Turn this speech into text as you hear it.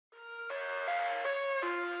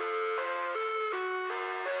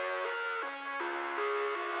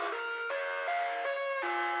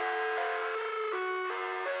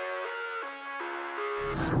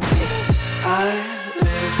I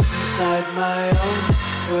live inside my own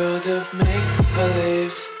world of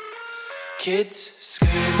make-believe. Kids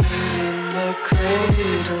screaming in the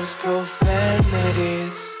cradles,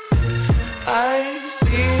 profanities. I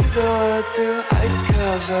see the world through ice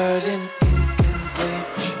covered in ink and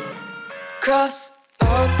bleach. Cross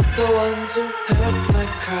out the ones who heard my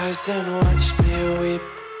cries and watched me weep.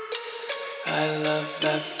 I love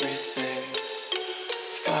everything.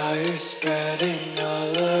 Fire spreading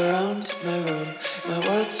all around my room. My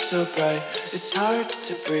world's so bright, it's hard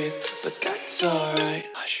to breathe, but that's alright.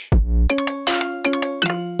 Hush.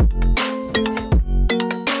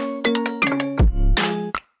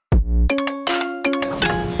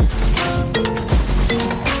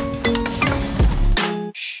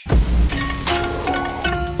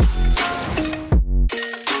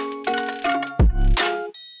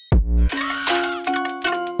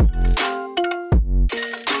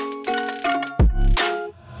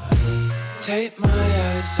 Take my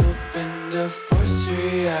eyes open to force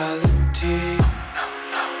reality.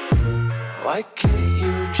 Why can't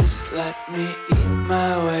you just let me eat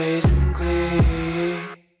my weight in glee?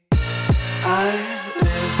 I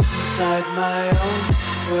live inside my own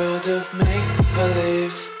world of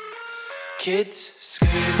make-believe. Kids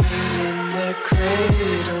screaming in their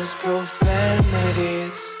cradles,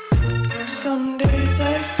 profanities. Some days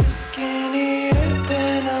I feel skinnier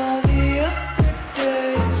than all the other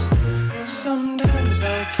days. Sometimes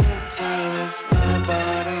I can't tell if my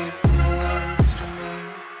body belongs to me.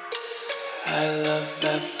 I love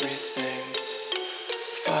everything.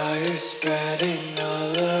 Fire spreading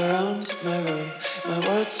all around my room. My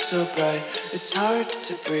world's so bright, it's hard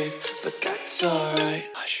to breathe, but that's alright.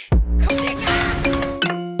 Hush.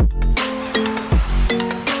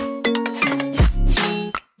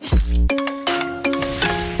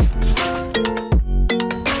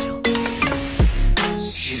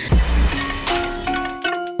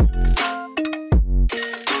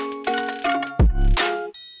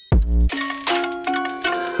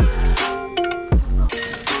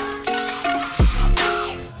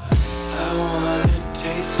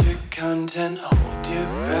 Hold your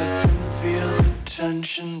breath and feel the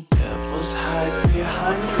tension. Devils hide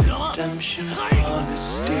behind redemption.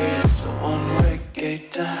 Honesty is a one-way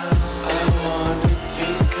gate to hell. I wanna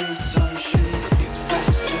taste consumption.